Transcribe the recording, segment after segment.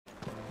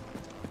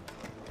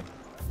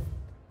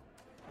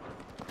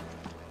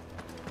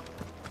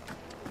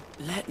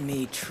Let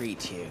me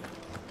treat you.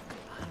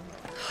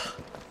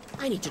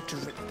 I need to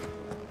drink.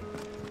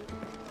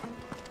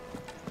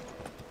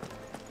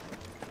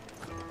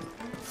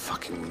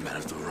 Fucking men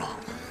of the wrong.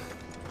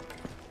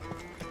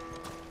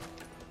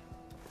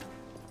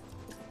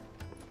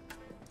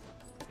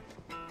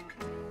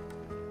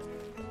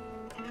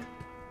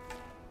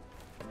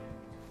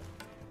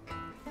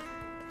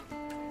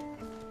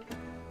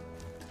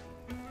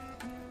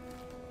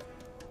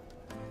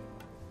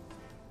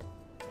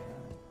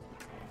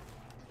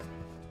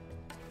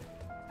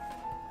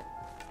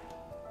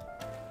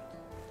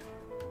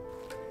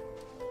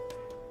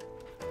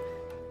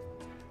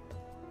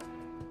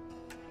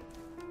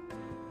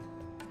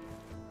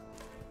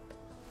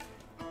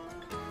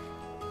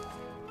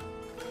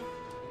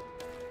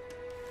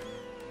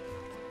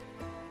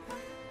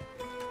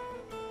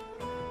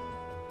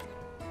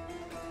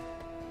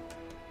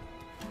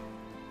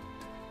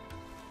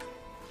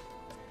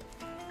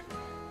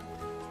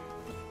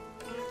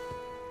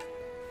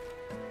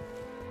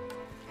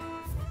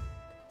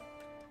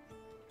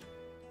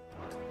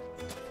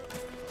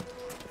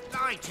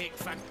 Light it,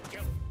 for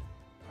God's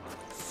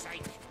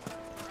sake.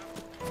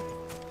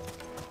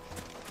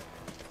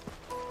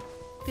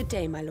 Good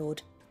day, my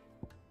lord.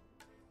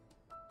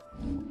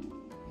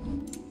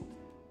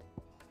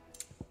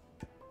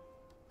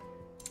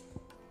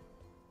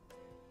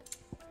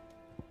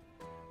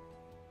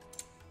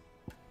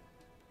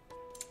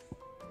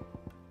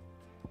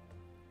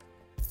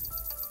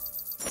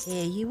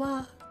 Here you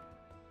are.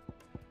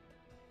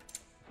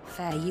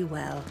 Fare you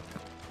well.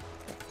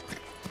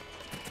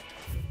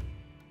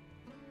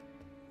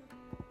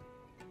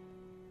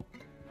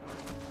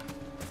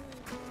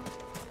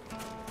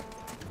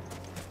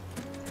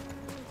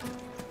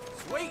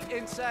 Sweet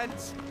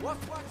incense! Wax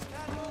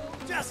candle!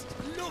 Just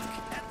look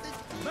at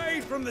the...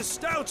 Made from the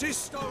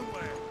stoutest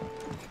stoneware!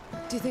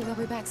 Do you think they'll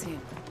be back soon?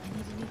 I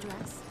need a new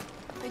dress.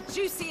 The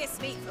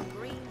juiciest meat from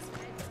Greens.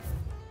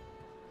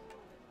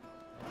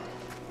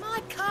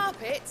 My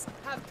carpets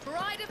have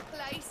pride of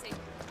place in...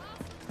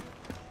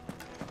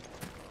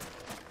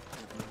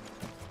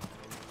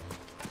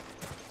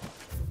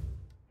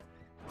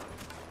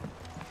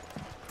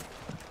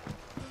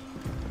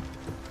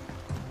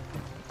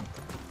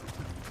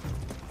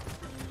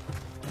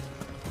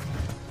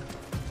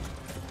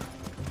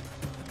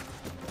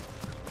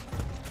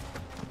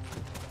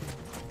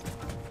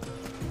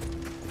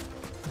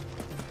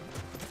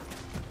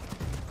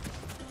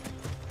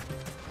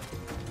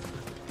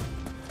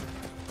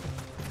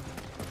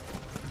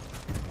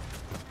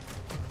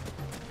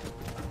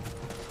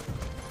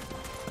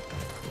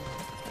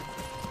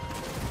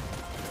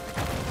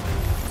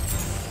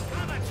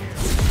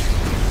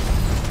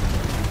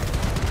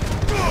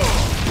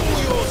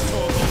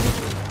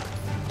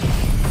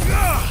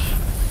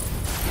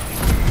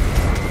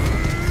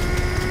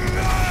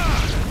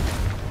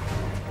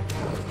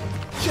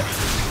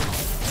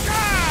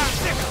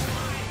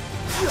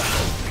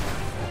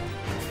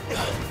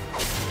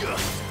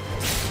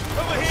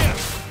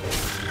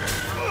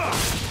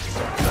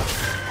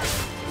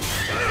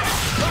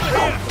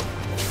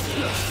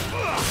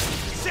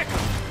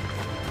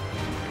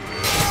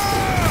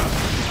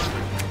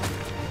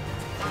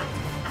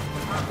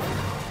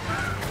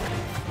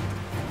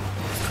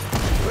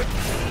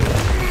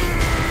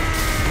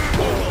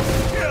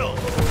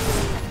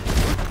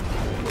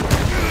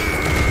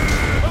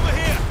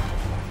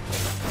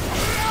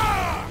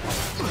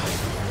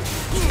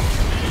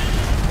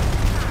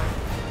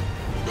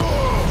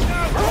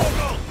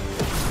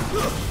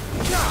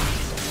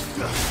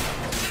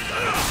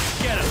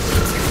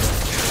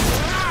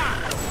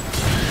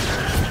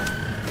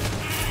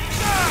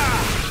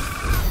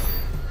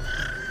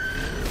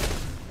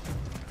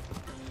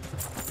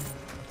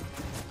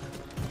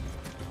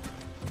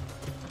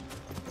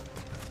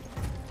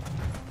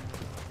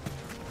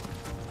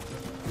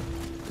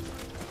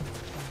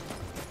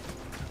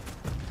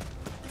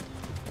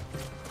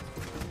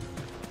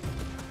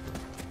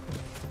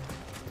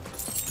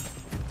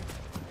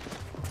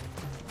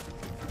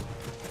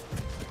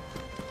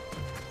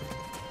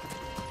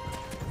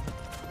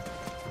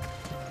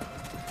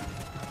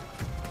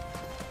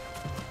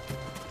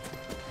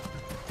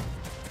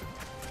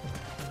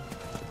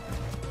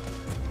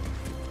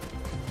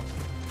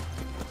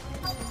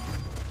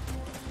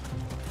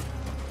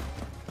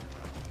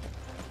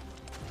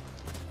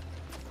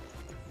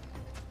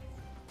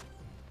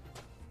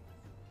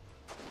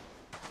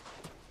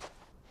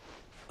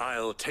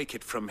 I'll take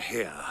it from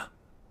here.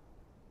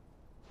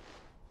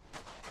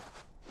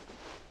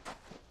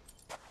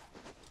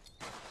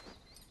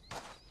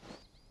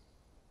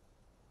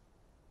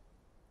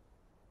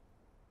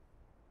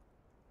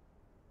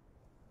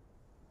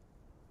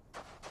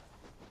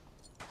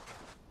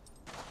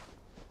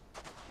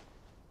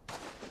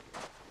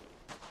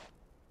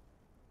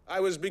 I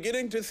was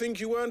beginning to think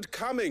you weren't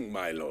coming,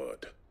 my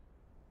lord.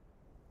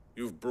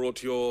 You've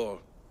brought your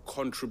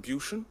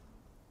contribution?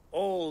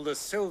 All the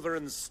silver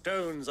and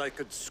stones I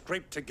could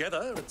scrape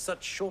together at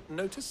such short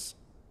notice?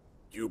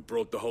 You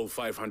brought the whole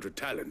 500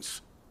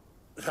 talents.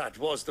 That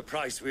was the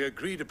price we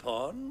agreed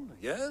upon,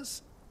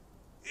 yes?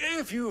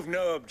 If you've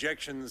no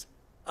objections,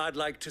 I'd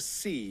like to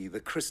see the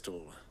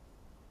crystal.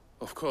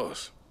 Of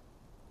course.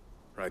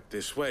 Right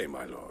this way,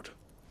 my lord.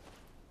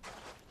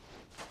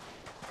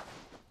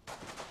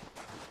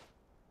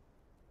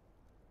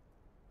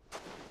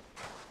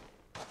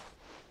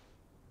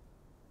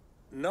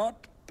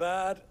 Not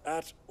bad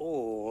at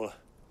all.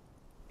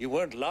 You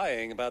weren't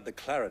lying about the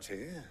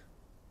clarity.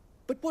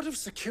 But what of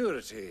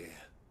security?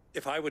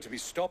 If I were to be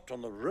stopped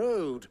on the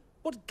road,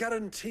 what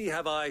guarantee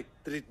have I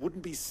that it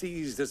wouldn't be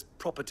seized as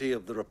property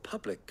of the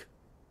Republic?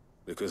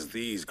 Because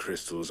these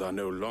crystals are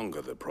no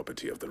longer the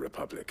property of the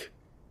Republic.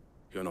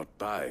 You're not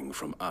buying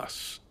from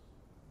us.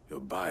 You're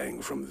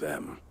buying from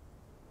them.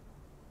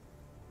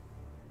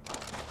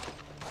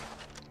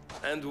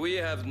 And we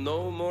have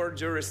no more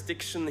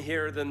jurisdiction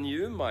here than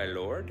you, my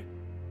lord.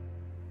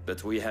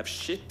 But we have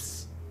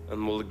ships,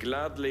 and will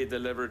gladly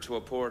deliver to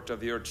a port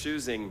of your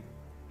choosing,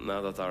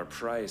 now that our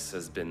price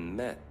has been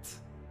met.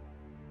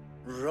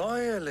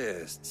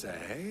 Royalists,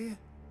 eh?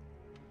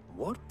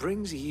 What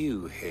brings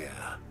you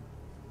here?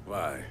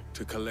 Why,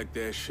 to collect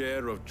their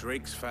share of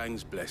Drake's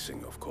Fang's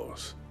blessing, of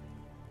course.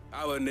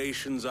 Our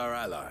nations are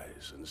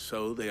allies, and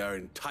so they are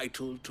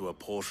entitled to a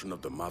portion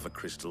of the Mother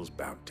Crystal's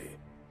bounty.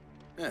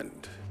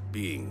 And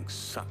being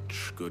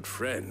such good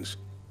friends,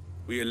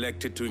 we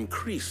elected to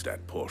increase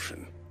that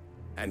portion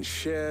and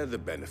share the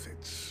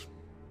benefits.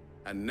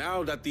 And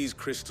now that these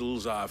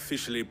crystals are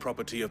officially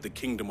property of the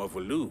Kingdom of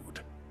Waloed,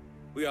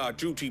 we are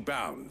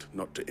duty-bound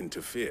not to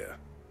interfere,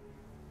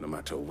 no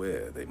matter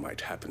where they might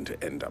happen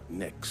to end up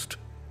next.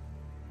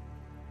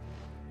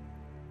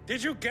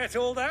 Did you get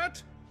all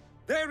that?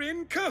 They're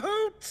in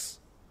cahoots!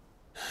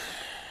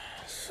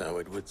 So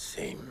it would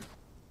seem.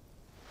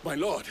 My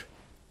lord,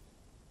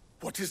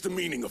 what is the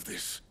meaning of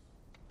this?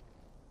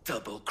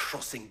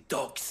 Double-crossing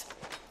dogs.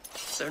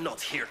 They're not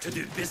here to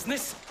do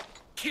business.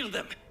 Kill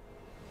them.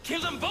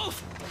 Kill them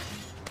both!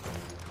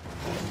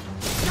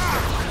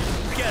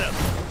 Get him!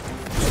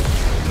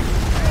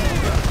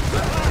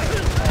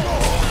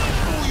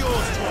 All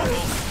yours,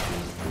 Torval.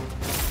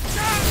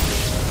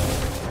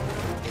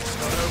 It's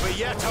not over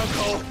yet,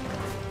 Uncle!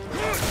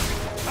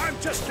 I'm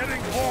just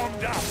getting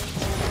warmed up!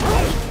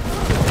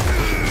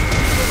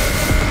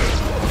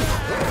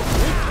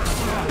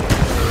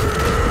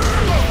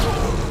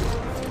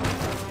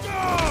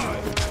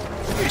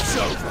 It's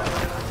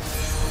over!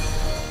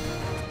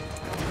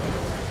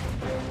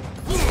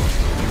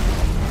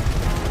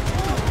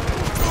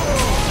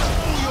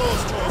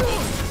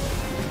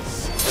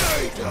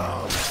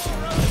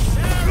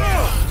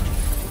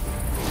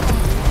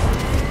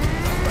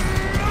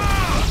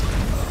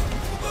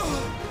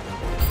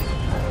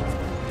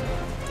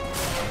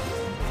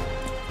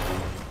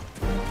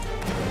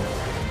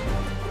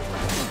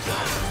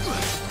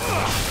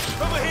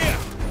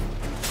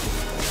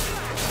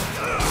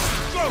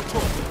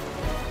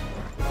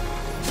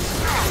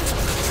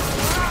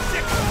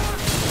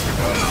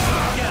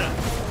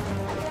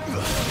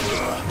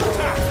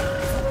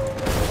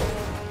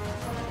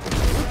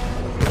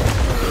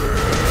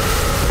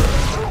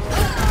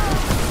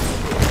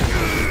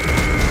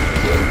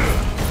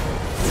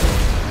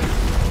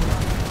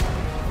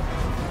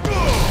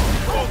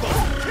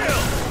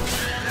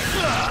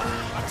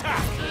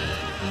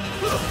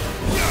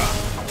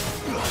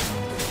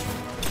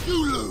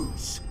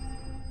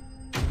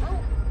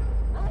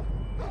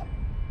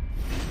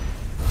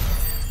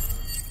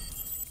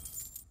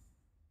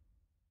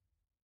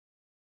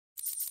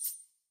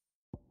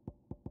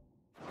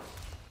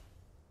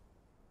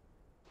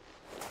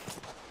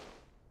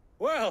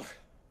 Well,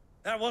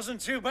 that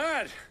wasn't too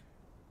bad.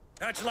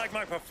 How'd you like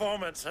my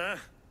performance, huh?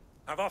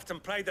 I've often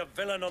played the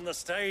villain on the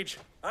stage.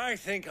 I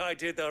think I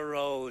did the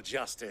role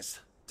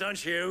justice.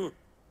 Don't you?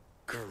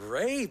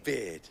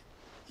 Greybeard,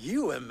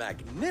 you were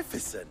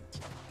magnificent.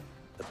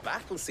 The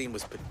battle scene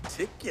was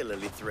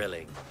particularly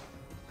thrilling.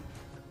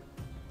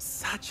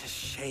 Such a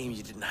shame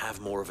you didn't have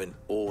more of an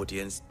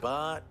audience,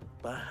 but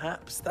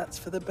perhaps that's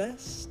for the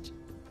best.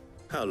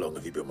 How long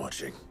have you been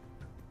watching?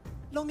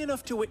 Long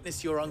enough to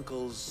witness your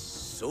uncle's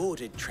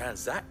sordid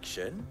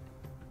transaction.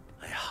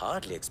 I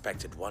hardly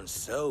expected one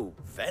so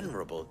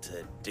venerable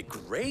to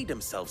degrade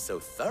himself so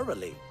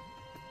thoroughly,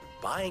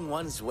 buying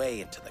one's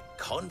way into the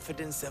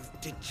confidence of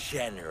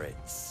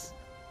degenerates.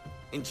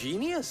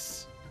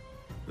 Ingenious.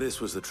 This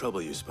was the trouble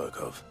you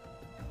spoke of.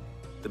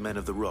 The men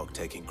of the Rock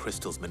taking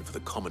crystals meant for the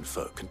common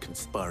folk and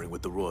conspiring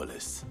with the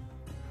Royalists.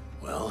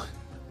 Well,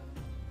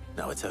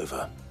 now it's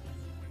over.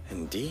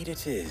 Indeed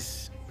it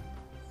is.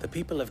 The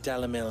people of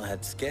Dalamil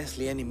had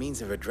scarcely any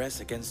means of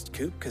redress against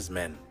Kupka's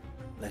men,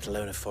 let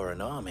alone a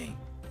foreign army.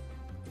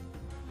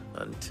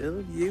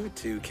 Until you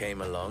two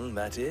came along,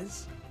 that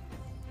is.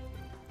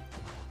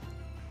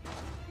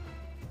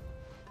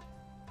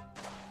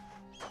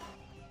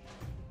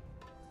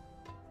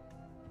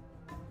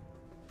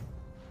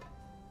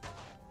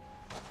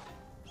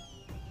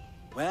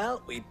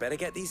 Well, we'd better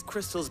get these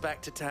crystals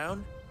back to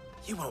town.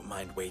 You won't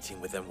mind waiting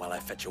with them while I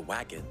fetch a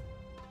wagon.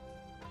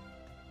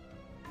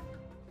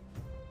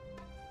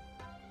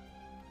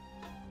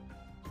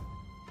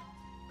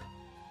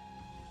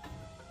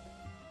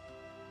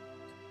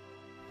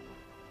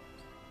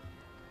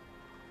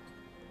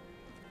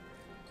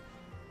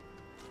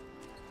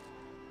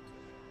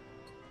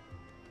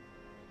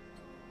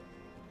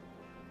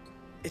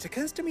 it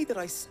occurs to me that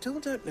I still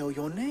don't know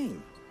your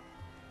name.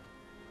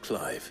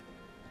 Clive.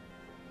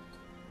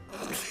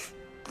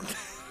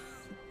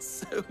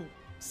 So,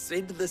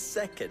 Sid the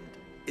Second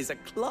is a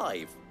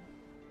Clive?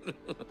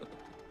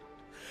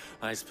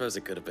 I suppose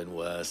it could have been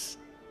worse.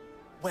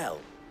 Well,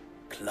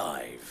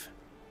 Clive,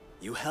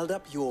 you held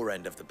up your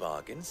end of the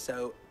bargain,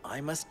 so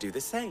I must do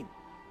the same.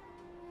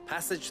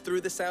 Passage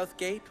through the South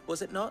Gate,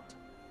 was it not?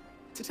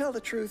 To tell the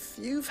truth,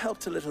 you've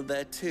helped a little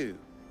there too.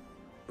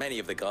 Many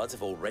of the guards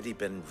have already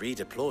been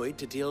redeployed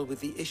to deal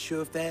with the issue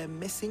of their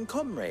missing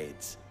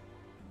comrades.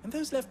 And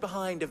those left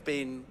behind have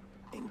been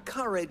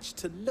encouraged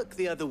to look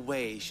the other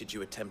way should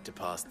you attempt to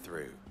pass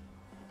through.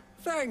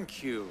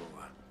 Thank you.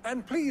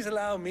 And please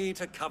allow me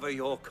to cover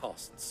your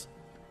costs.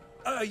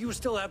 You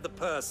still have the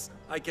purse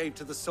I gave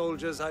to the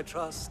soldiers, I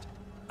trust?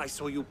 I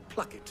saw you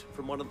pluck it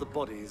from one of the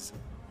bodies.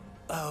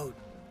 Oh,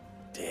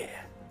 dear.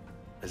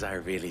 Was I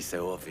really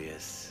so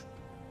obvious?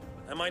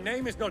 And my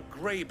name is not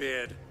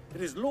Greybeard.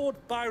 It is Lord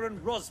Byron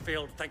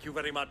Rosfield, thank you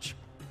very much.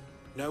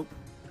 No,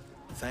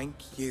 thank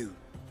you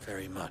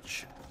very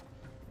much,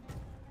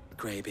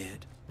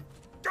 Greybeard.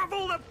 Of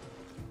all the...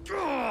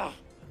 Ugh!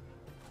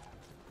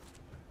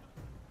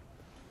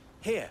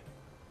 Here,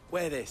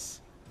 wear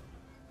this.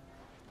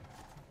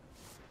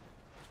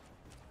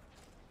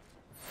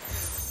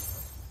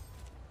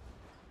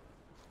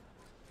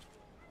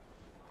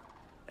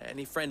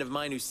 Any friend of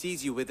mine who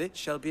sees you with it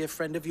shall be a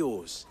friend of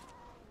yours.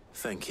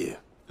 Thank you,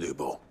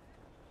 Lubor.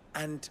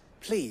 And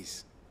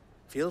please,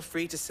 feel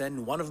free to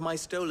send one of my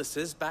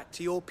Stoluses back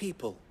to your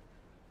people.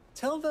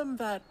 Tell them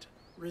that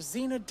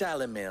Rosina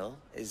Dalamil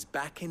is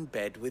back in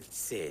bed with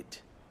Sid.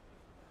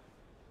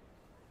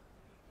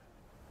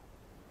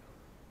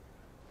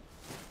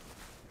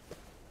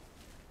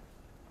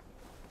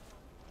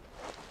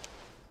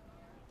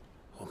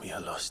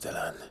 Umia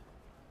lostelan.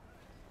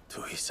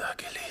 Tu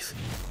isakelis.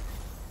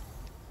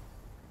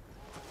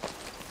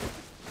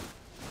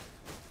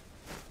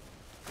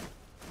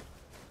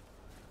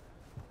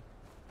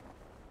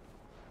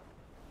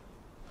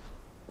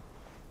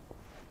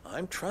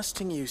 I'm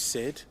trusting you,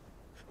 Sid.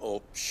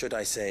 Or should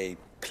I say,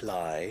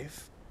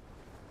 Clive?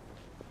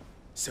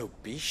 So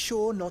be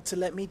sure not to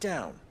let me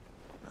down.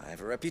 I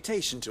have a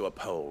reputation to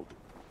uphold.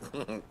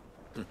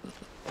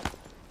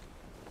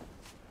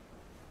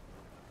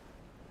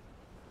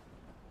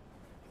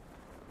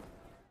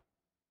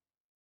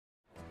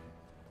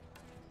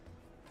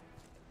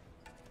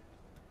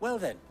 Well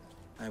then,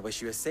 I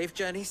wish you a safe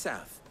journey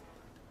south.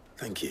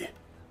 Thank you.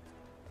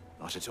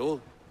 Not at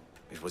all.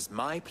 It was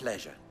my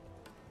pleasure.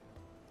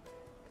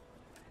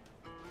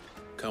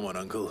 Come on,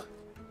 Uncle.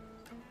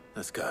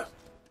 Let's go.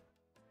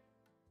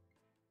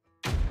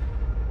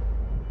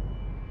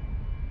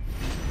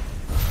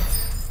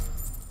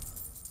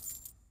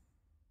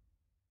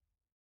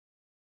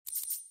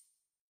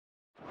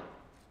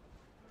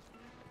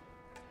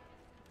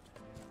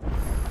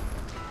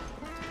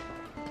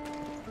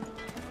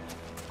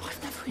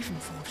 I've never even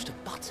forged a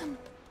button.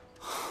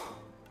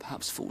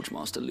 Perhaps Forge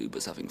Master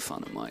Luber's having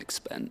fun at my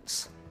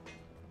expense.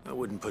 I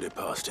wouldn't put it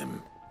past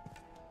him.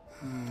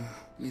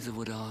 Neither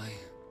would I.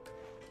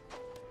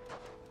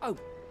 Oh,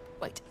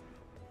 wait.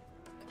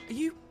 Are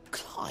you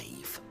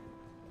Clive?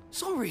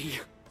 Sorry,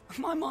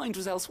 my mind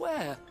was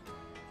elsewhere.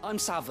 I'm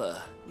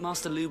Sava,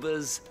 Master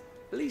Luber's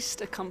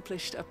least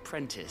accomplished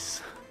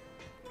apprentice.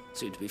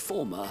 Soon to be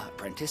former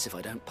apprentice if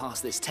I don't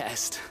pass this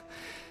test.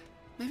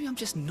 Maybe I'm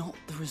just not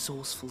the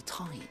resourceful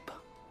type.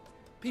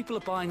 People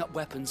are buying up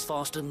weapons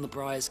faster than the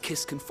Briar's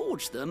Kiss can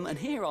forge them, and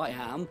here I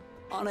am,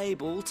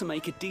 unable to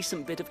make a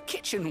decent bit of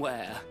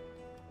kitchenware.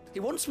 He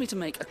wants me to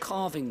make a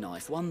carving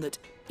knife, one that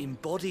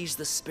embodies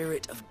the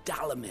spirit of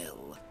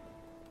Dalamil.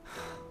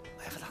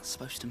 Whatever that's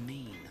supposed to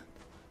mean.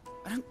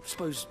 I don't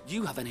suppose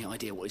you have any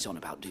idea what he's on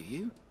about, do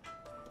you?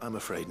 I'm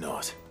afraid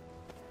not.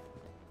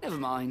 Never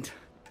mind.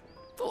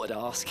 Thought I'd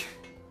ask.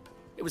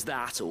 It was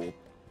that or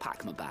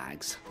pack my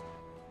bags.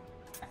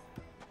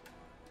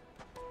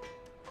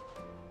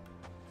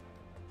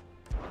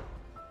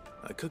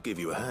 I could give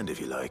you a hand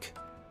if you like.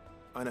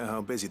 I know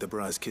how busy the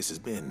Briar's Kiss has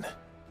been,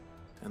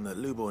 and that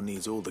Lubor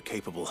needs all the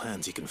capable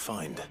hands he can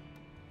find.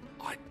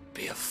 I'd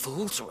be a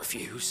fool to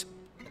refuse.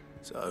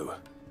 So,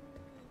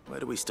 where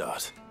do we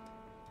start?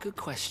 Good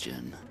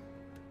question.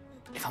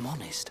 If I'm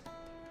honest,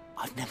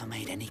 I've never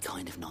made any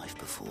kind of knife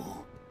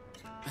before.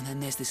 And then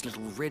there's this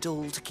little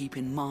riddle to keep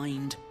in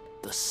mind.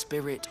 The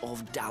spirit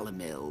of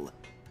Dalamil.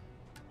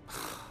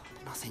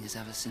 Nothing is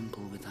ever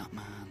simple with that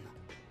man.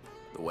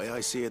 The way I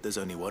see it, there's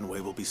only one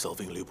way we'll be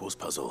solving Lubor's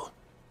puzzle.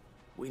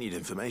 We need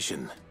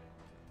information.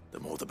 The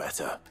more the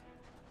better.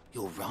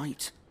 You're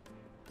right.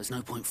 There's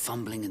no point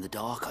fumbling in the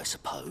dark, I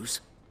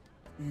suppose.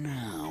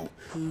 Now,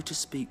 who to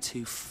speak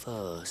to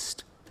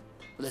first?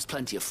 Well, there's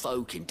plenty of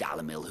folk in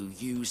Dalamil who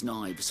use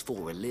knives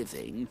for a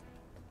living.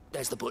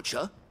 There's the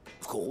butcher,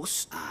 of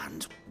course,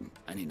 and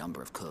any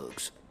number of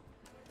cooks.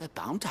 They're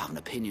bound to have an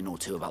opinion or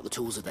two about the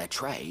tools of their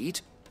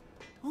trade.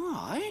 All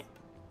right.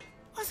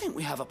 I think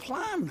we have a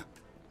plan.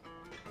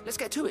 Let's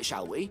get to it,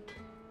 shall we?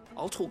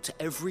 I'll talk to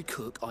every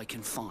cook I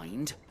can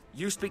find.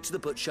 You speak to the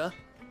butcher.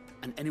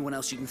 and anyone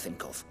else you can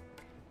think of.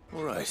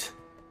 All right.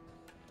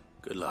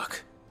 Good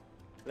luck.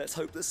 Let's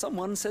hope that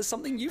someone says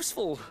something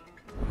useful.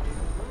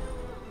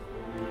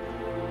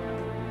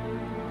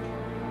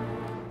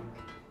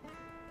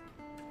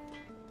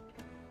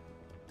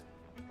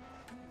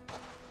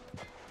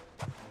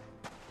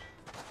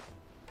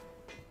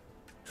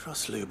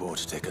 Trust Lubor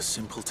to take a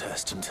simple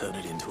test and turn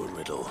it into a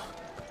riddle.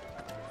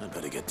 I'd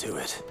better get to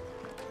it.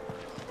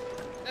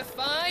 The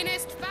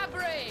finest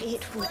fabric!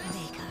 It would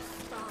make a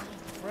fine.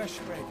 Fresh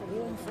bread,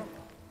 warm from...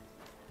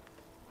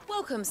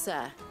 Welcome,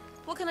 sir.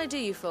 What can I do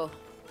you for?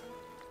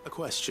 A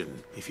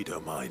question, if you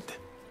don't mind.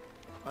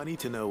 I need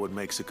to know what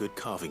makes a good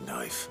carving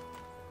knife.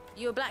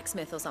 You a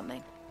blacksmith or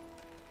something?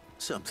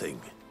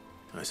 Something,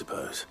 I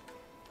suppose.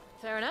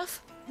 Fair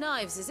enough.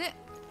 Knives, is it?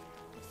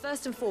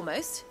 First and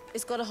foremost,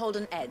 it's got to hold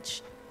an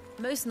edge.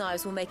 Most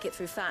knives will make it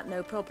through fat,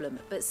 no problem,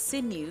 but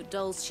sinew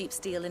dulls cheap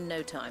steel in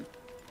no time.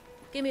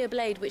 Give me a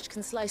blade which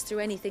can slice through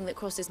anything that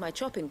crosses my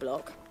chopping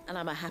block, and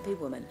I'm a happy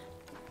woman.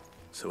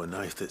 So a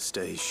knife that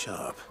stays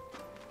sharp.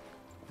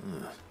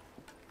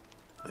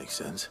 Makes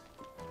sense.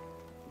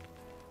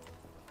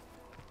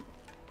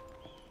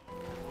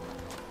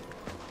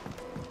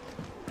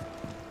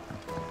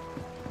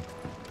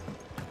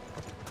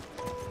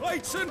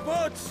 Plates and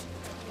pots!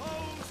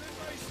 Holes and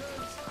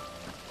basins!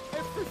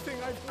 Everything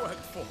I've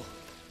worked for.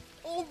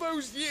 All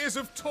those years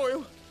of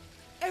toil.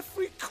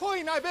 Every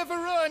coin I've ever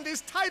earned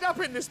is tied up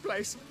in this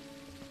place.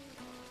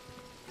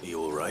 Are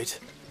you all right?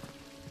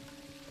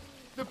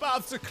 The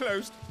baths are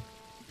closed.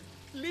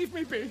 Leave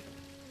me be.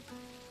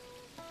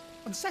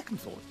 On second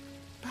thought,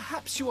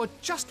 perhaps you are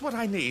just what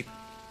I need.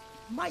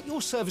 Might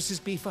your services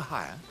be for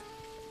hire?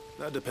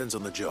 That depends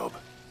on the job.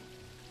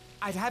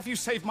 I'd have you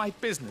save my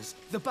business,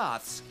 the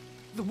baths.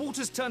 The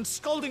water's turned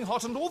scalding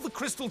hot and all the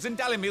crystals in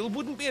Dalimil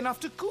wouldn't be enough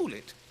to cool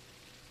it.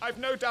 I've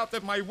no doubt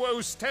that my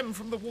woes stem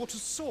from the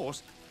water's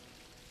source.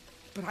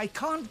 But I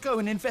can't go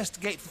and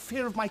investigate for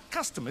fear of my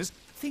customers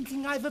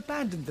thinking I've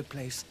abandoned the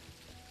place.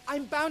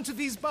 I'm bound to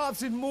these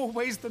baths in more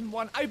ways than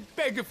one. I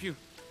beg of you.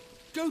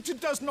 Go to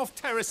Dusnoff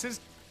Terraces.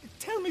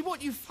 Tell me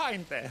what you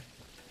find there.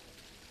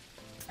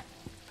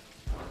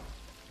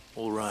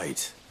 All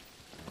right.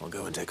 I'll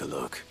go and take a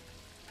look.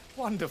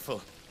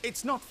 Wonderful.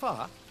 It's not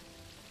far.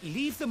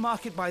 Leave the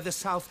market by the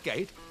south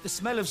gate. The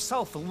smell of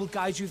sulphur will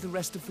guide you the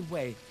rest of the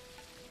way.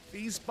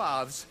 These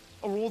baths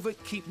are all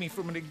that keep me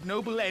from an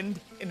ignoble end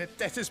in a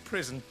debtor's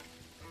prison.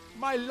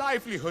 My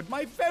livelihood,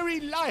 my very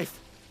life,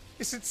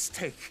 is at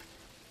stake.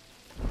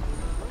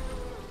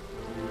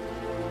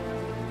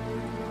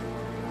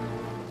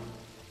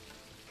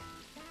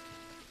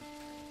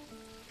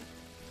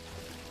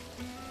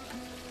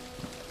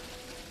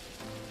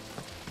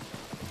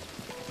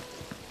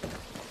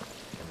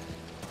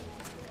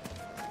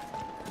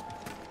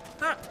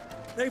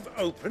 They've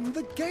opened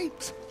the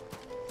gate.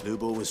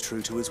 Lubor was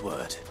true to his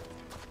word.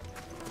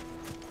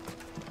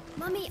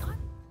 Mummy, I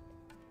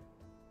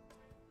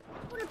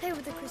want to play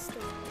with the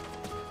crystal.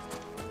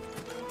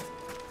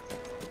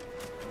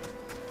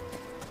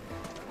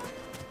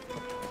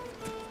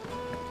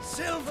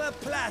 Silver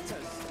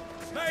platters,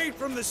 made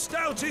from the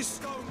stoutest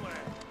stoneware.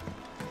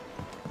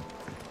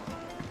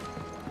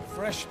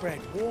 Fresh bread,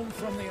 warm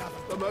from the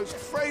oven. The most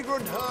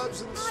fragrant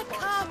herbs and My spices.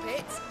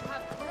 carpets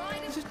have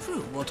pride Is it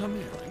true what I'm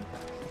hearing?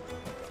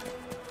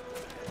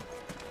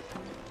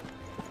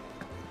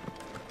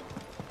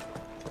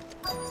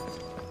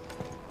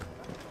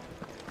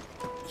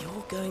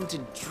 You're going to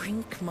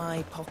drink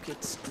my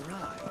pockets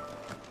dry.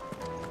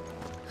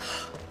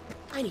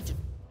 I need to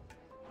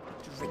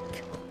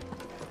drink.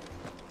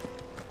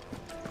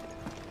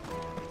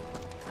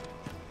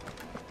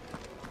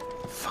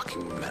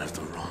 Fucking men of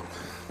the wrong.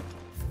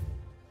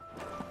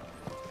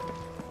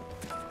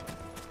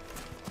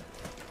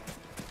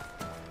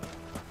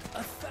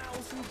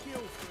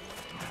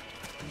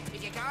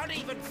 You can't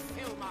even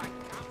fill my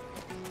cup.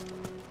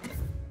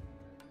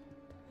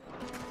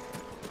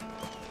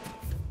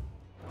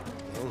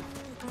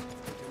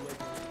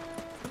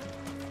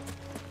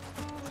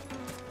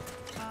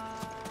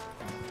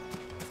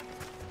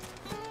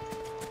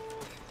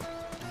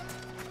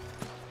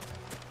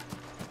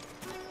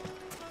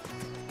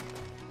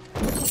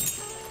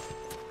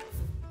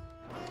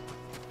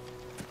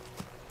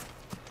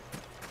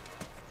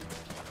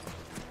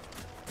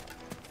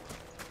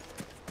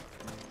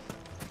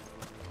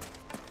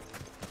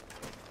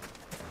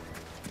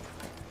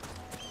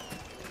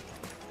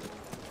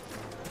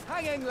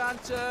 Hanging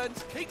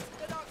lanterns, keep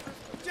the darkness.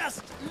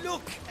 Just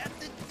look at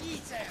the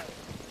detail,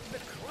 the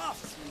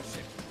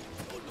craftsmanship.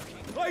 You're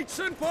looking. Plates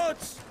and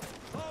pots.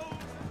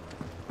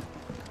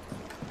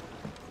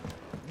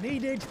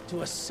 Kneaded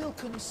to a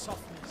silken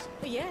softness.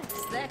 Yes,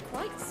 they're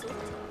quite sweet.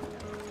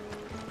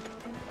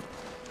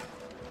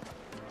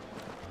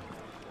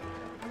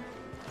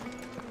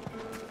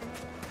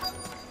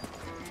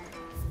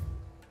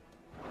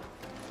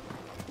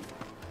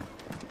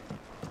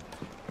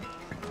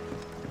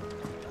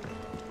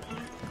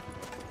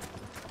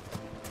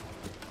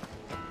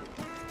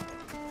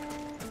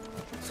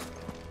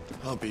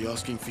 I'll be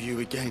asking for you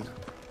again,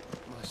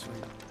 my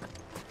sweet.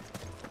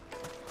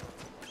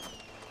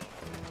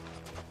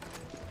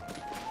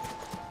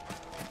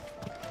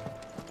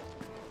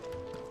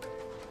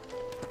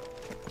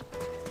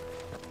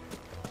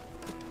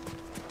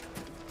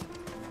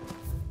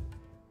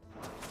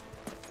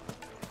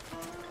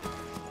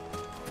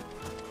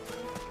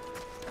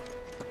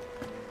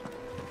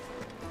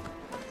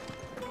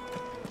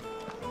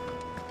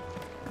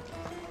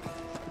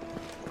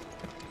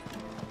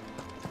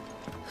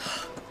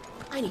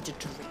 I need a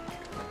drink.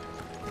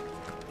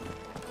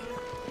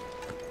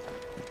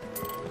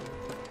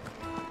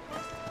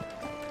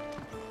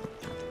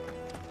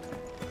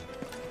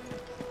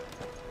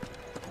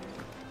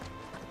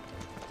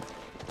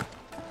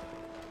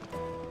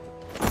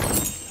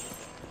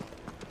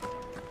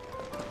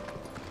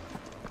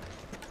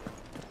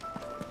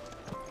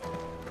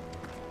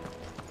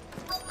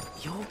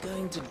 You're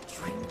going to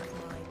drink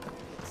my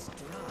pockets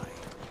dry,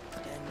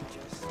 then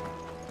just...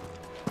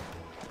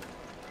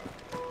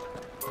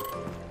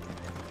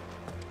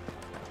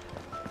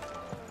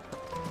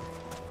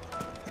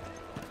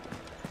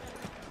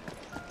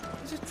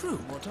 Is it true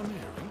what I'm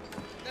hearing?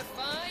 The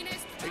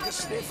finest Take a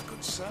sniff,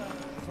 good sir.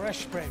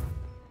 Fresh bread.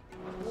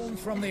 Warm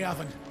from the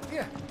oven.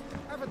 Here,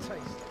 have a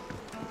taste.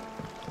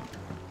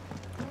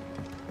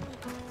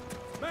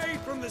 Made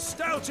from the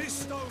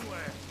stoutest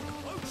stoneware.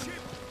 Won't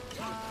chip,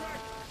 won't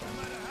crack, no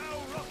matter how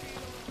rocky.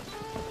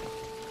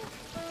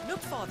 Look,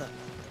 Father.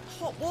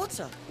 Hot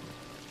water.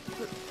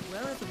 But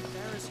where are the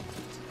bearers who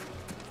keep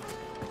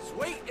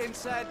Sweet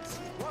incense!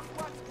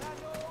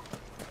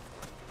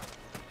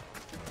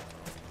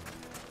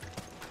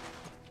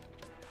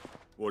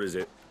 What is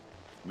it?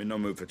 I'm in no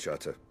mood for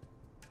chatter.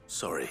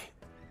 Sorry.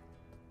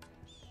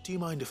 Do you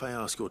mind if I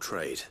ask your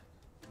trade?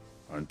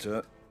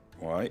 Hunter,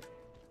 why?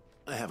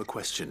 I have a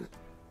question.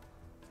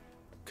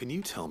 Can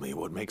you tell me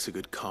what makes a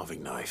good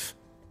carving knife?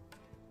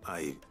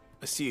 I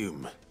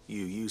assume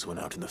you use one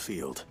out in the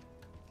field.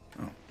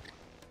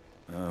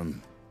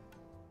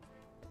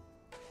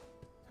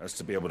 Has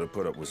to be able to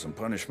put up with some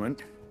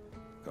punishment.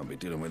 Can't be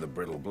dealing with a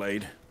brittle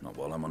blade, not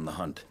while I'm on the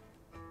hunt.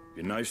 If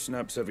your knife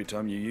snaps every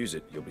time you use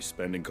it, you'll be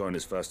spending coin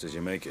as fast as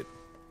you make it.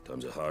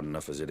 Times are hard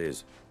enough as it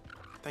is.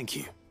 Thank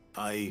you.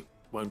 I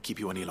won't keep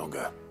you any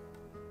longer.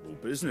 All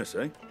business,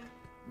 eh?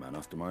 Man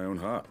after my own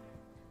heart.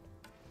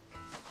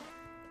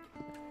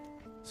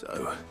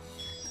 So,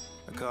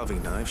 a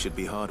carving knife should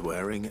be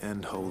hard-wearing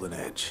and hold an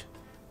edge.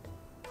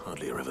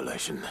 Hardly a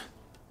revelation.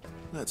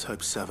 Let's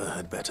hope Sava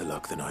had better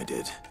luck than I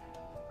did.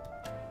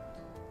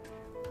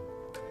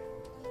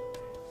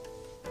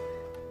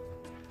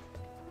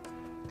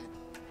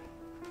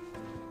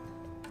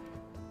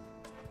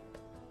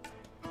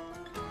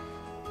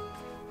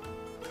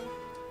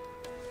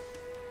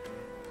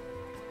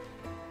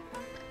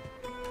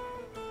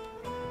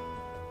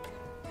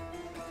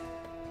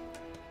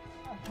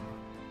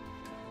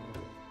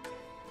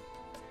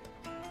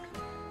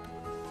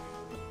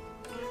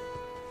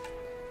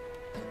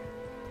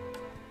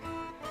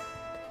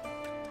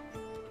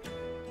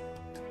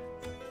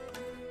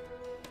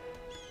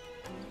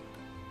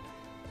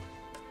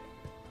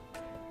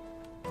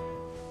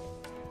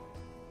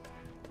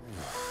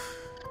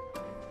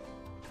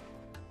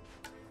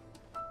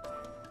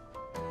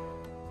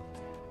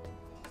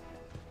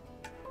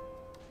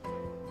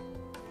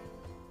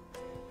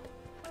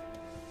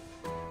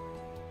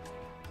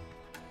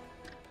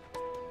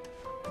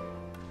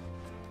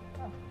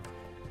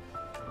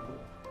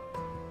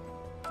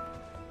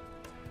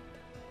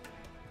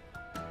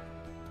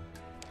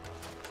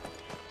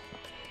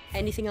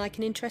 Anything I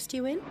can interest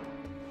you in?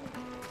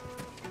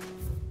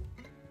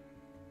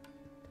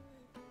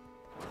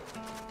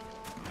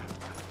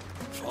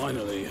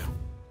 Finally,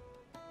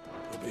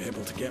 we'll be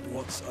able to get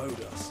what's owed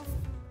us.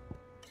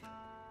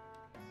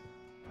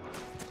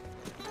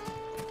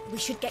 We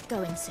should get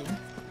going soon.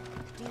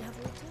 Do you have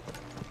water?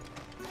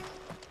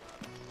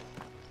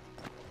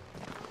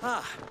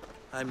 Ah,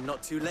 I'm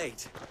not too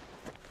late.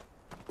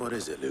 What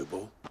is it,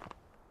 Lubo?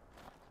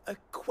 A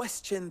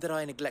question that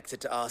I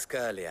neglected to ask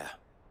earlier.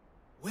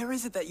 Where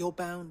is it that you're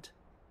bound?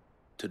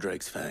 To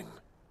Drake's Fang.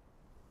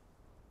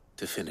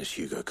 To finish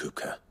Hugo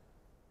Kupka.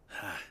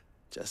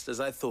 Just as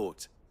I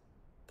thought.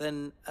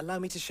 Then allow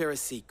me to share a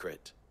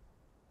secret.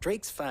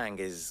 Drake's Fang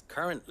is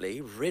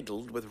currently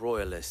riddled with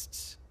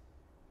royalists.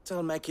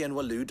 Talmeki and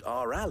Waloed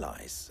are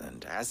allies,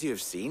 and as you have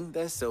seen,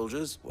 their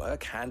soldiers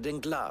work hand in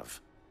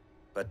glove.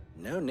 But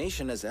no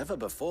nation has ever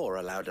before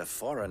allowed a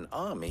foreign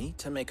army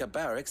to make a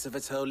barracks of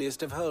its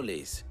holiest of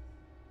holies.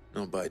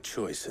 Not by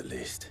choice, at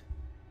least.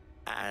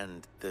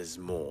 And there's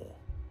more.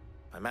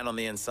 My man on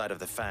the inside of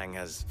the Fang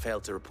has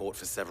failed to report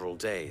for several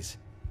days.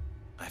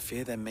 I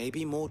fear there may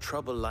be more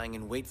trouble lying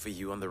in wait for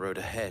you on the road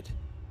ahead.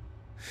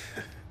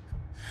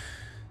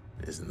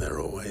 Isn't there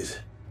always?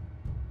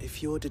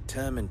 If you're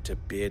determined to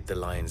beard the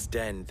lion's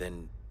den,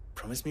 then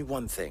promise me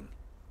one thing.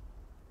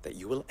 That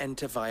you will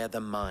enter via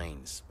the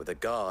mines, where the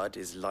guard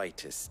is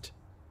lightest.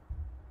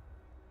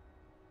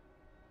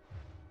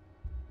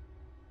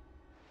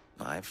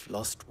 I've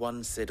lost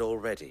one Cid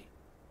already.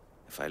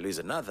 If I lose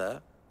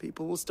another,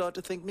 people will start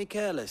to think me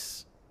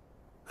careless.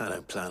 I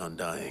don't plan on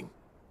dying.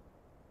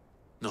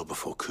 Not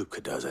before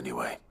Kupka does,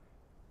 anyway.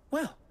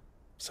 Well,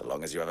 so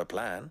long as you have a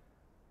plan.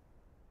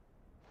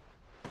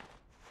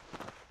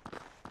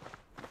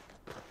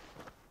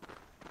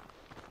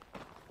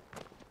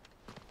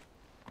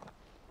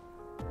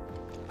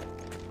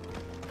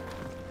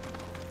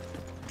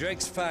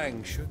 Drake's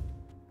Fang should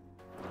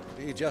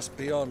be just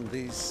beyond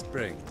these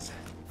springs.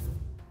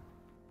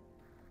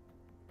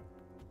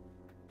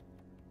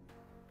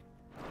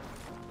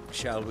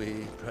 Shall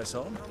we press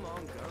on? Come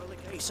on, girl. The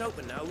gate's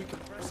open now. We can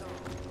press on.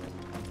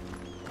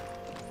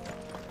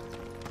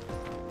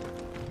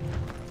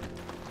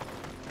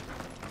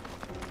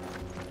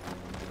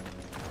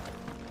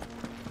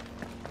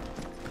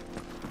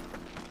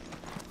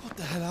 What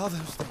the hell are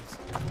those things?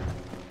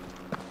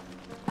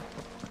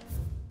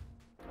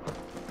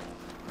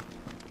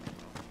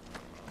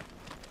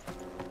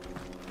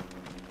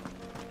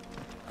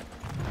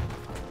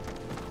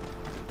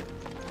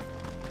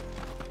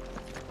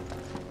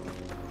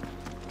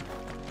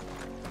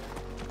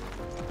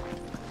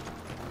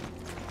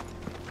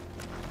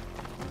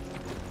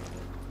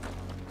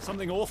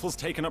 Something awful's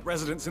taken up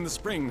residence in the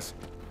springs.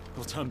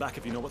 We'll turn back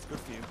if you know what's good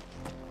for you.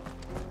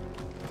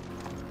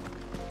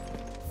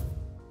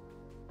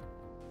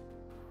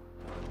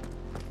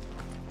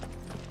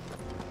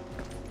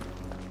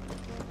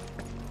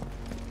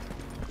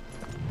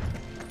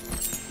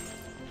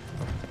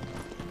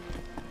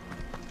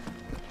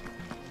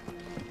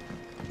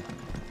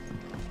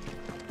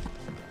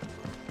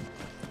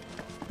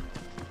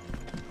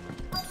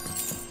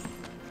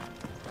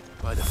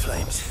 By the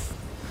flames.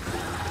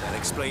 That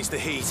explains the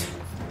heat.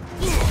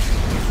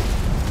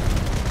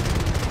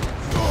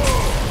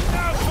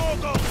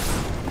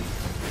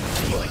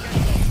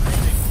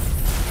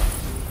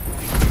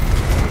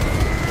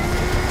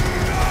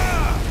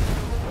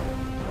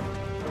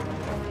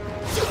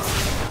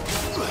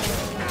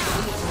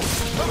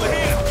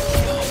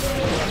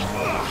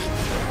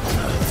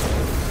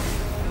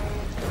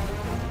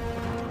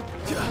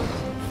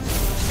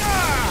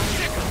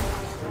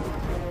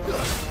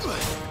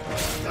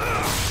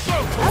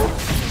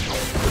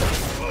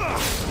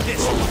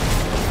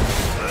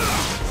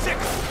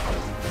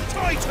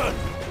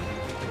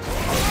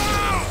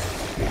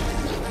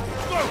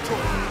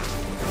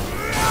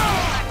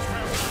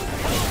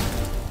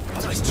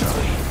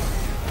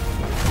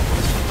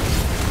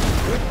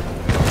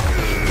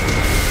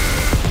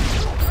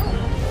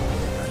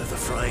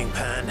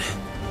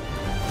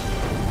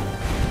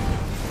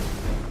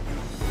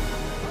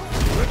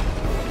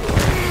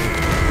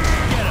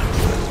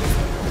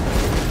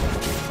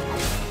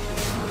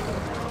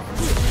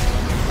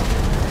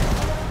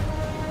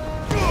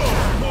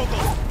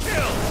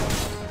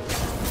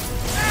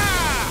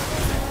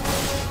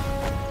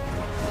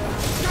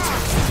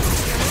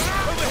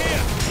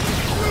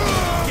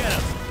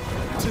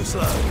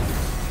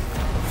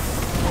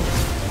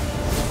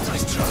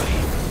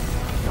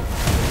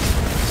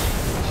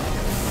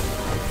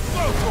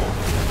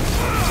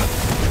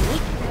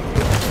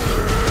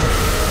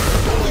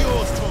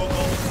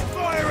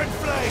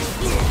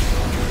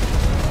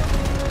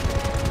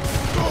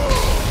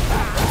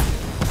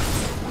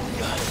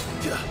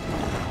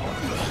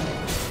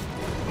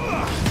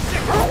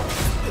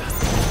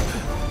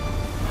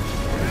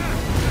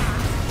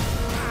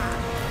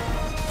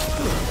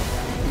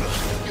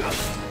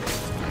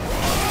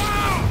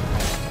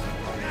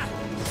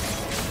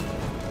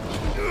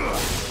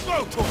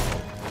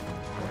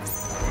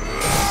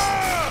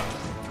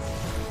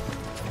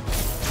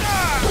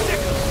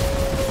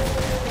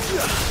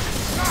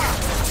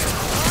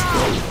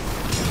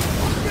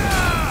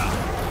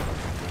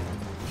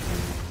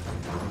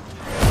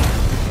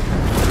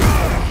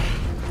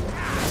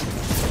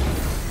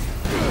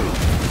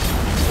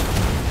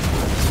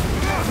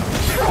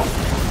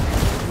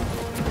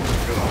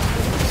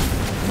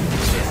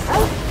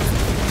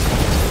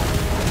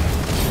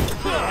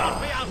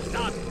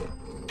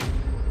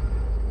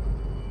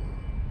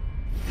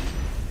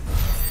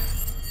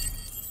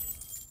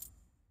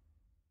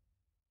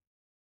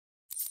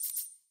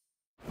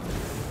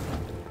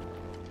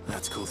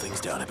 Let's cool things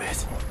down a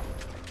bit.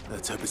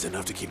 Let's hope it's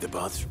enough to keep the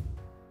bath.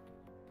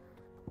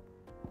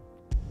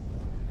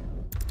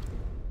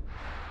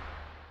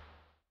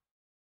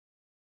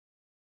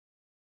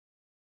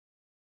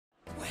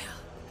 Well,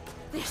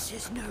 this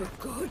is no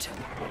good.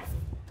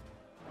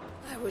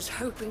 I was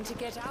hoping to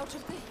get out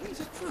of the heat. Is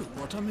it true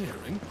what I'm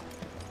hearing?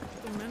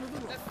 The men of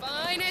the rock. The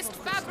finest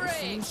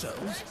fabric!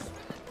 Themselves.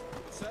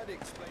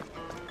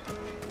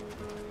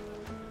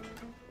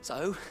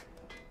 So,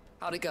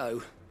 how'd it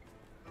go?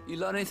 You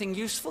learn anything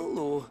useful,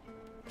 or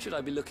should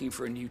I be looking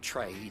for a new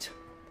trade?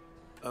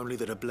 Only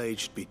that a blade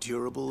should be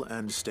durable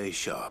and stay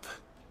sharp.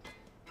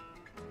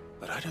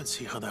 But I don't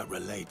see how that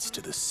relates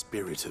to the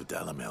spirit of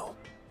Dalamil.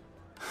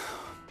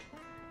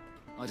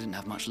 I didn't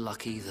have much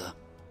luck either.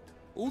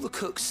 All the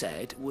cook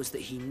said was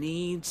that he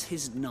needs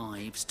his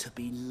knives to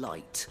be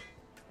light.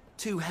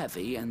 Too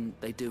heavy and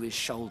they do his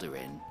shoulder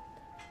in.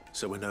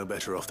 So we're no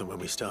better off than when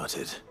we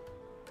started.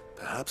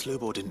 Perhaps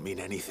Lubor didn't mean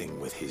anything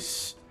with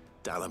his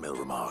Dalamil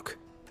remark.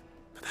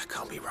 But that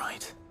can't be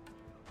right.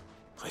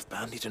 I've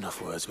bandied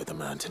enough words with the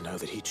man to know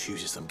that he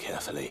chooses them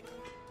carefully.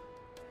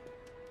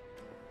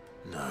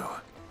 No.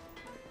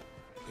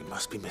 We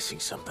must be missing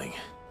something.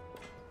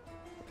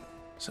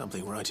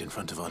 Something right in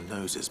front of our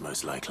noses,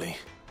 most likely.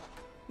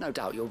 No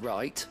doubt you're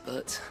right,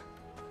 but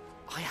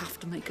I have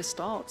to make a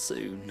start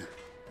soon.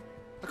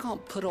 I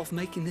can't put off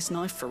making this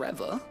knife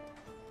forever.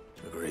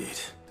 Agreed.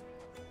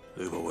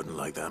 Lubor wouldn't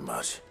like that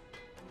much.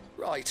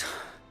 Right.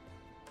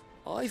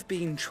 I've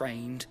been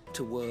trained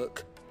to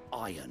work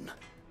iron.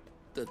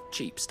 The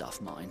cheap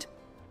stuff, mind.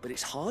 But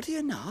it's hardy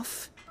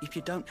enough if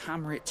you don't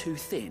hammer it too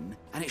thin,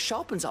 and it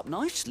sharpens up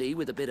nicely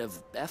with a bit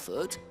of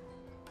effort.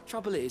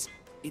 Trouble is,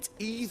 it's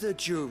either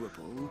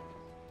durable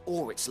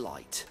or it's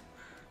light,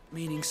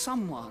 meaning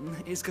someone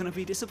is going to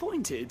be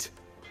disappointed.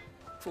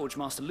 Forge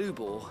Master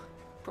Lubor,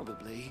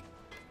 probably.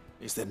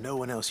 Is there no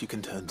one else you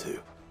can turn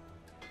to?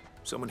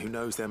 Someone who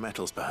knows their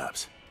metals,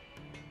 perhaps?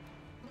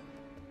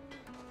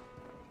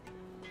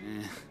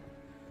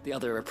 The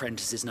other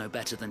apprentices know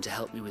better than to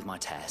help me with my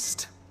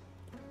test.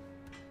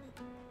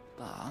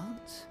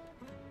 But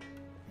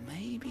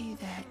maybe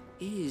there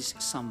is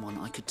someone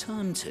I could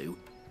turn to.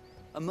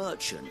 A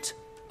merchant,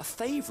 a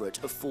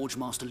favourite of Forge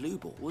Master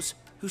Lubor's,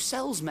 who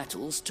sells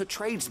metals to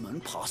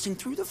tradesmen passing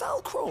through the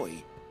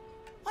Valcroy.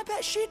 I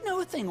bet she'd know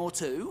a thing or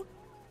two.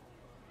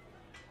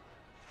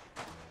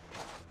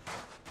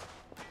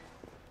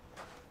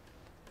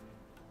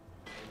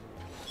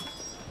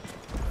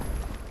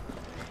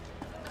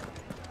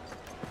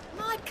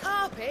 My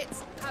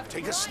carpets have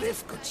Take a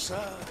sniff, good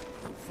sir.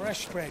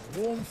 Fresh bread,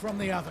 warm from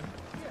the oven.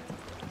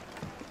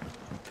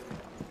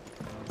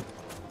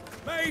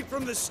 Made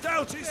from the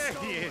stoutest.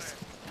 There he is.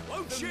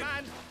 Won't The you?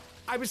 man.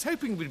 I was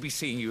hoping we'd be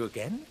seeing you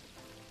again.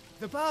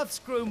 The baths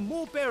grow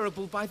more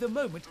bearable by the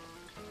moment.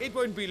 It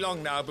won't be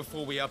long now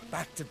before we are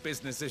back to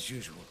business as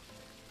usual.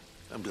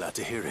 I'm glad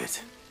to hear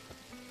it.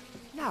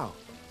 Now,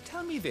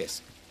 tell me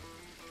this.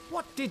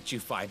 What did you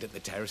find at the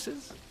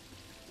terraces?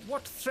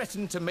 What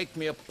threatened to make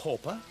me a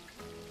pauper?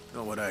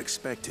 Not what I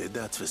expected,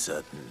 that's for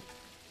certain.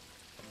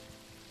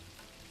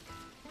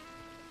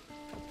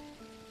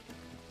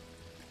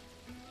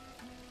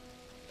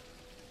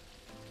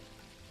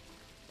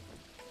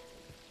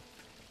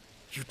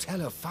 You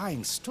tell a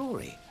fine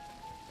story.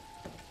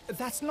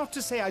 That's not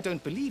to say I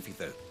don't believe you,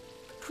 though.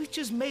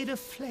 Creatures made of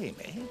flame,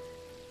 eh?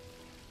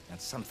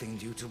 That's something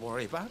new to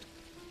worry about.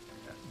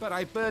 But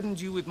I burdened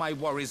you with my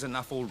worries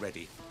enough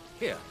already.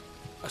 Here,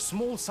 a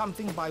small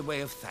something by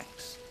way of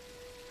thanks.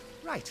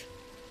 Right.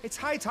 It's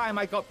high time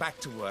I got back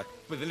to work.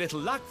 With a little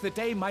luck, the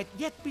day might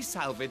yet be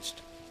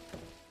salvaged.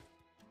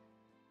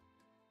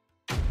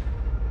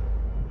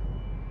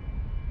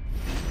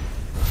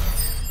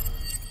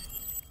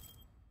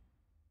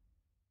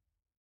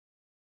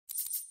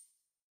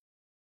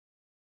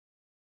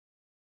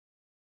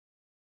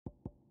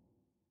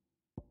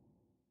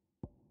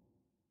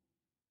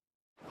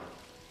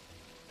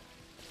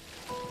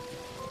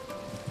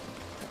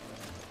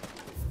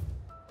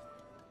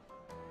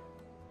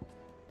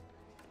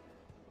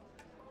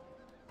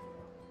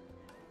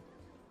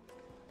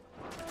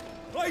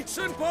 Plates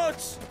and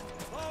pots!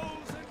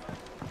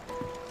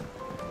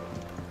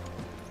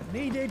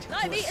 Needed.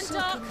 I've for a eaten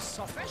silken dark.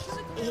 soft-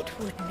 It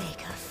would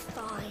make a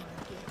fine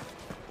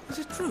gift. Is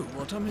it true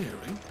what I'm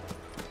hearing?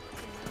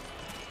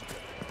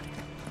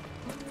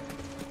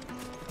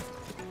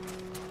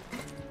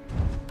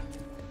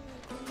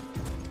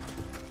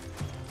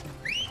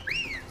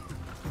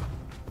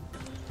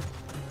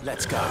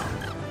 Let's go.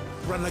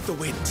 Run like the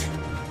wind.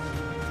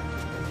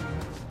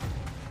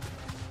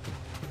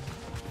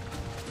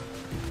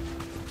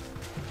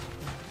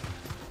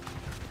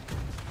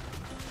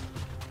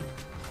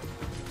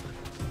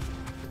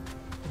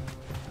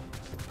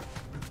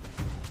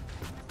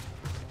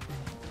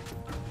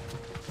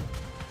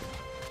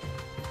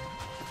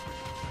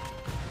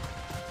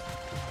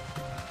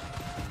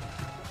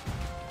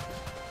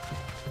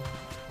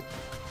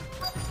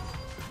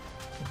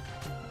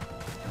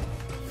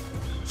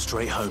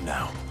 Straight home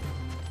now.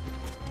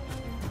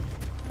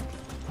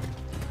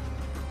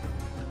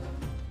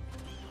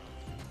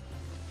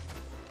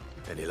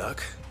 Any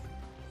luck?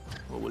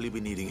 Or will you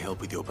be needing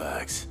help with your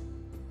bags?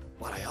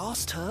 Well, I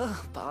asked her,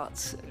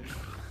 but...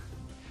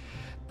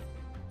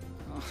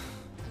 Oh,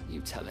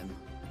 you tell him.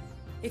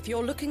 If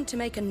you're looking to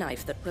make a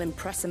knife that will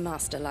impress a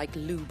master like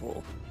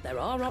Lubor, there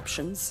are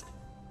options.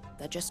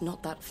 They're just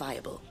not that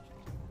viable.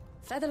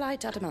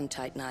 Featherlight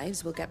adamantite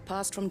knives will get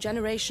passed from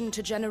generation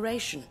to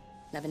generation,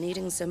 never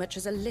needing so much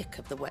as a lick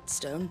of the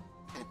whetstone.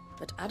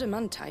 But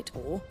adamantite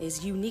ore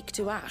is unique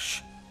to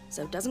ash,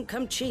 so it doesn't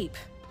come cheap.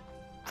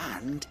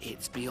 And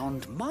it's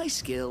beyond my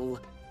skill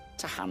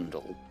to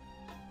handle.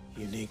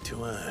 Unique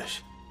to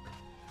ash.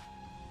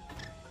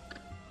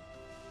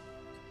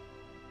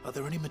 Are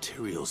there any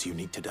materials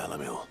unique to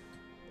Dalamil?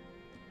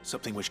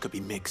 Something which could be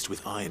mixed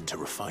with iron to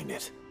refine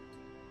it.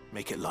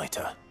 Make it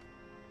lighter.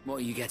 What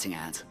are you getting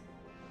at?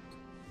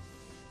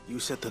 You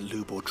said that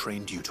Lubor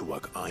trained you to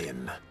work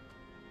iron.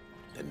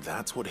 Then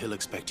that's what he'll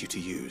expect you to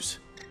use.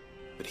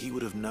 But he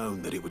would have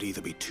known that it would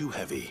either be too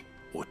heavy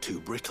or too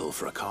brittle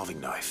for a carving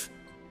knife.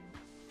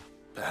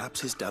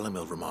 Perhaps his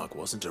Dalamil remark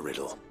wasn't a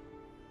riddle,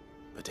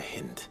 but a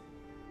hint.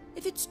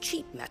 If it's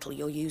cheap metal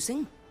you're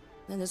using,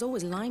 then there's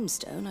always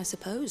limestone, I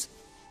suppose.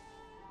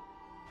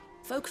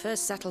 Folk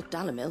first settled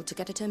Dalamil to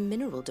get at her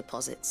mineral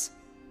deposits.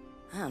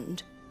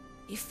 And,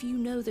 if you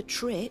know the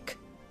trick,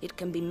 it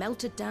can be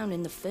melted down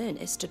in the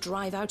furnace to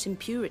drive out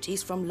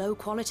impurities from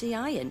low-quality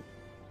iron.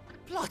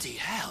 Bloody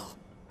hell!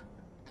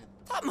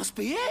 That must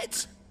be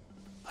it!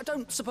 I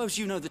don't suppose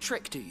you know the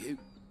trick, do you?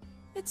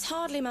 It's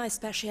hardly my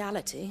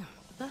speciality,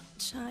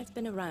 but I've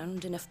been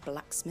around enough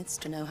blacksmiths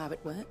to know how it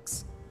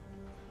works.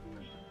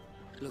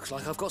 Looks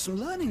like I've got some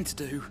learning to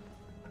do.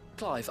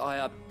 Clive,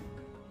 I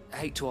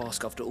hate to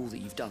ask after all that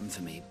you've done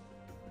for me,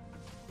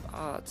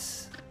 but...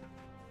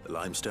 The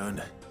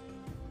limestone?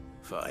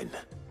 Fine.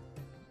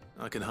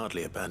 I can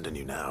hardly abandon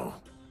you now.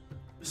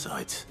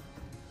 Besides,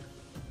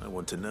 I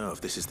want to know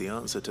if this is the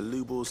answer to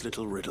Lubor's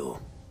little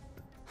riddle.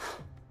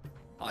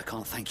 I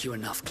can't thank you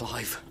enough,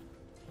 Clive.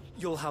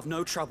 You'll have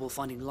no trouble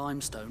finding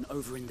limestone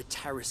over in the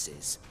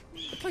terraces.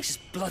 The place is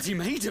bloody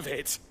made of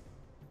it.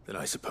 Then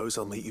I suppose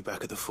I'll meet you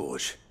back at the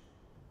forge.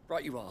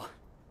 Right you are.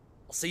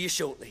 I'll see you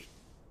shortly.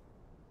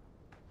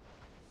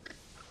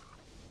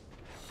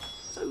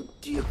 So,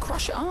 do you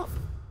crush it up?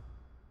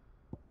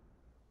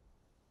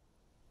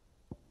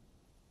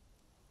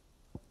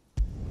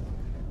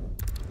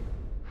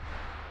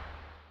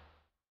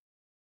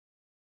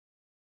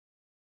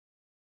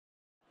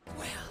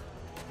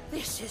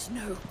 This is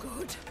no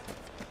good.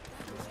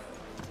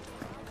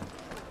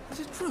 Is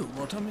it true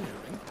what I'm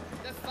hearing?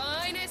 The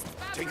finest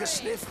fabric. Take a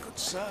sniff, good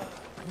sir.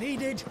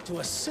 Kneaded to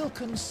a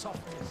silken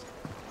softness.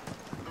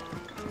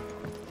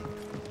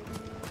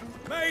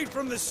 Made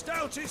from the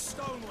stoutest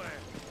stoneware.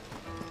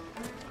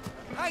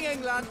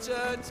 Hanging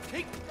lanterns,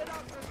 keep it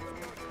up.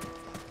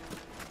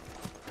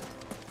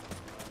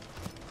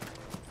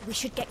 We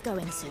should get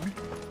going soon.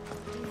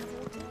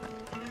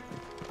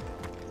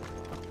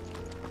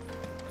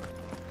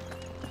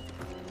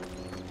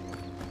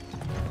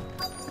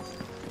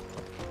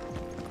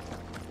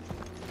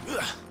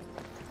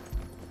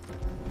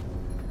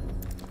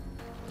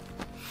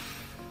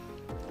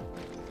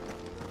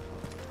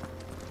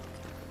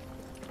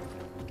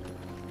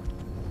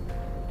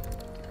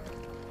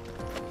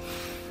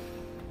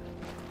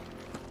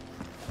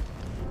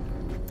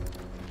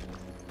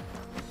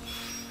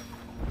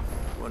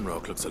 One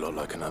rock looks a lot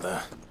like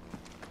another.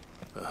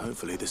 But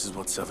hopefully this is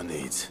what Sava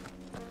needs.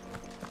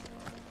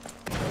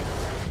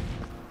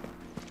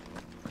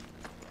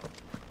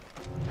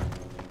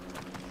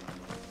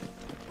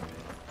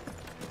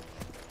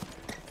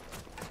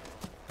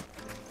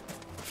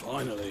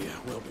 Finally,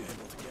 we'll be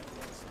able to get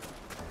this.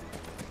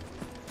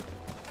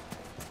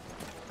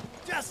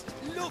 Just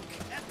look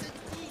at the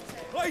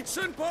detail. Plates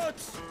and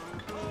pots!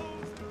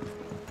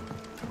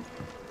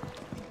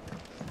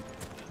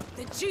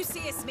 The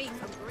juiciest meat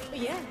from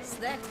green. Yes,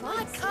 they're My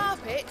quite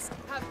carpets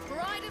have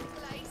pride of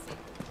place.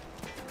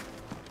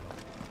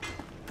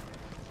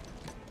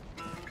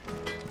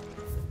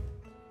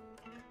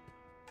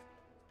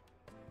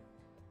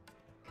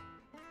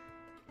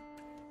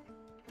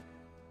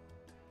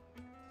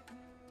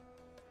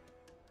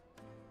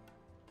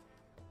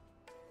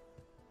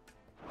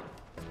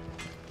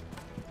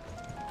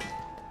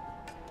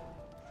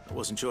 I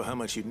wasn't sure how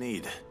much you'd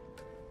need,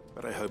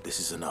 but I hope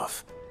this is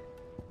enough.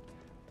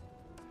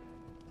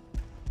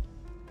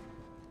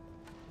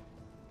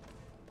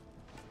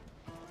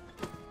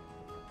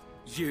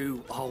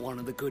 You are one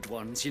of the good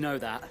ones, you know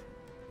that?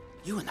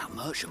 You and that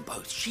merchant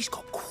both, she's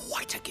got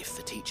quite a gift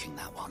for teaching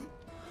that one.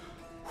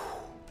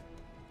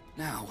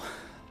 Now,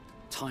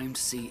 time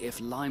to see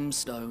if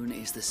limestone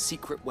is the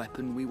secret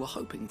weapon we were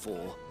hoping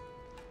for.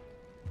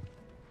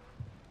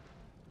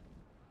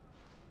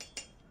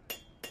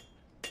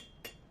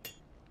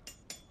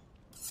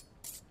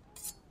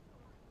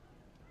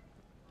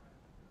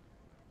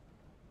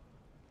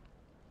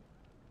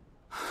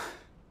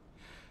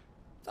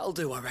 That'll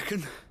do, I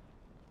reckon.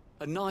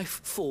 A knife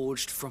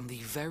forged from the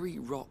very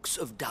rocks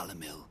of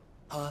Dalimil.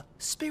 Her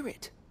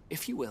spirit,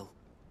 if you will.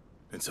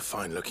 It's a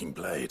fine-looking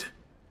blade.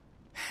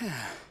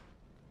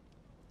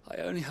 I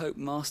only hope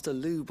Master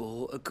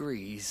Lubor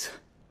agrees.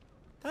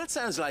 That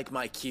sounds like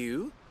my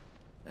cue.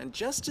 And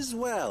just as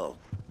well.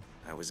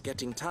 I was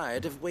getting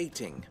tired of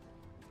waiting.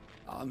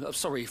 I'm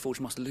sorry, Forge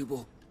Master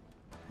Lubor.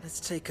 Let's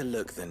take a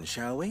look then,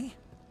 shall we?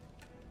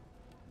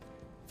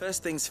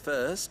 First things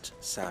first,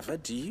 Sava,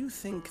 do you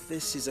think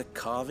this is a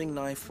carving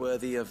knife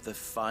worthy of the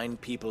fine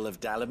people of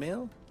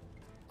Dalimil?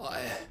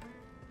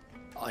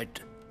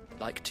 I'd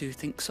like to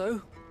think so.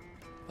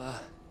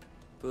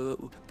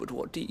 But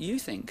what do you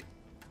think?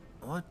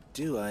 What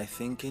do I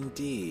think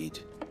indeed?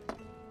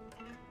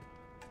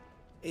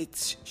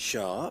 It's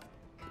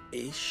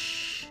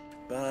sharp-ish,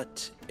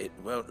 but it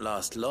won't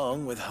last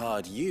long with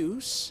hard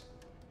use.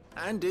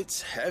 And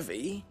it's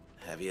heavy,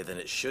 heavier than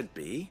it should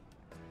be.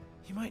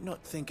 You might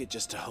not think it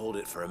just to hold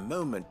it for a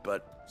moment,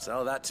 but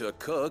sell that to a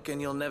cook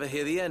and you'll never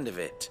hear the end of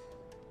it.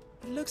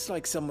 It looks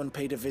like someone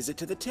paid a visit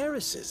to the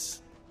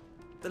terraces.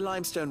 The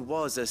limestone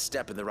was a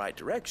step in the right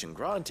direction,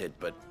 granted,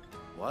 but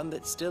one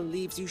that still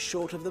leaves you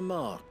short of the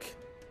mark.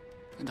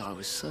 And I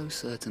was so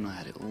certain I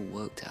had it all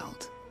worked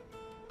out.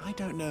 I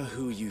don't know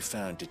who you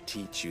found to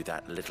teach you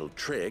that little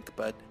trick,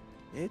 but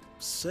it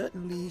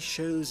certainly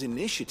shows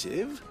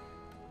initiative.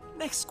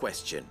 Next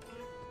question.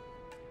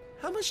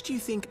 How much do you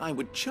think I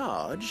would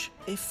charge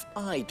if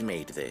I'd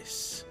made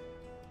this?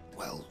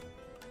 Well,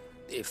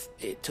 if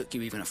it took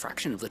you even a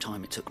fraction of the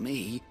time it took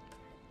me,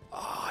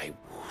 I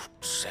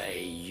would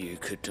say you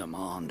could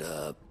demand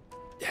a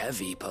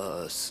heavy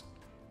purse.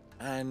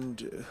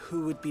 And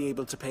who would be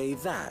able to pay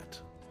that?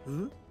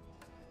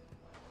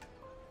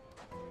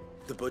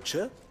 The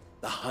butcher?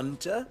 The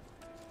hunter?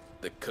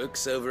 The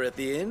cooks over at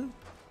the inn?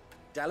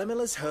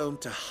 Dalimil is home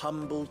to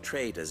humble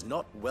traders,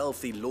 not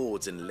wealthy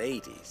lords and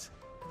ladies.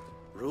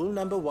 Rule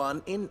number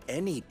 1 in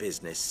any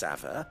business,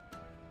 Sava: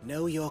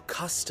 know your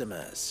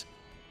customers.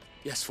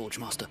 Yes, Forge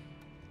Master.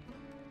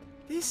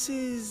 This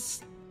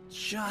is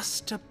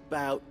just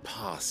about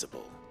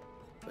passable.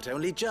 But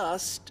only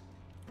just.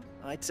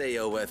 I'd say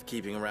you're worth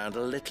keeping around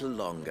a little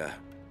longer.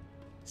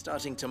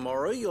 Starting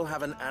tomorrow, you'll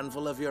have an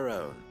anvil of your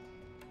own.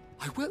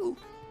 I will.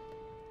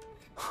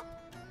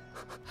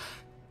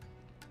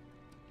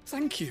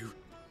 Thank you.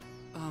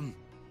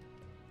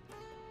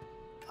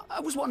 I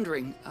was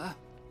wondering,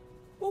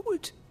 what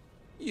would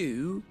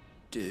you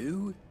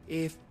do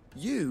if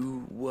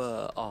you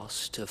were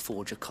asked to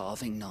forge a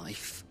carving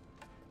knife?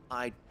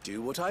 I'd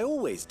do what I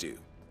always do.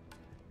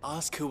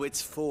 Ask who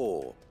it's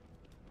for.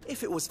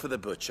 If it was for the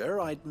butcher,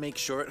 I'd make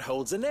sure it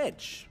holds an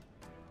edge.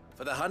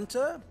 For the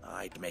hunter,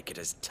 I'd make it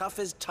as tough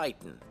as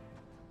Titan.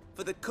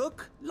 For the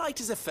cook, light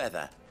as a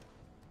feather.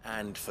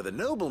 And for the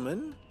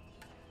nobleman,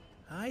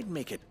 I'd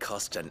make it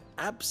cost an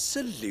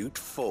absolute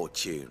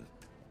fortune.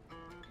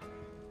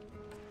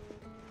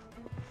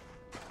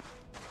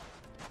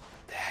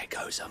 There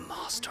goes a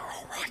master,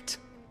 all right.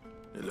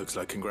 It looks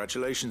like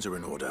congratulations are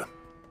in order.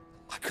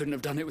 I couldn't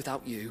have done it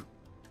without you.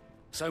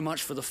 So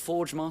much for the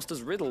Forge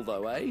Master's riddle,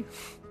 though, eh?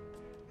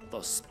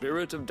 The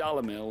spirit of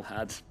Dalimil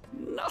had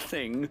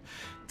nothing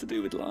to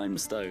do with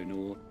limestone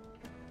or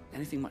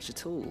anything much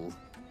at all.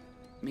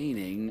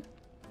 Meaning,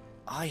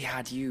 I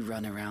had you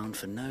run around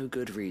for no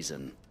good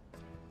reason.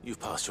 You've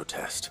passed your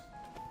test.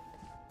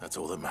 That's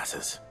all that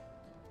matters.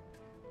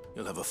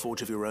 You'll have a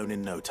forge of your own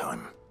in no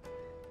time.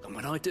 And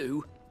when I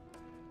do,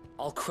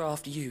 I'll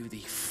craft you the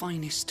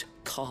finest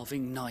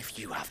carving knife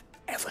you have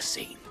ever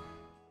seen.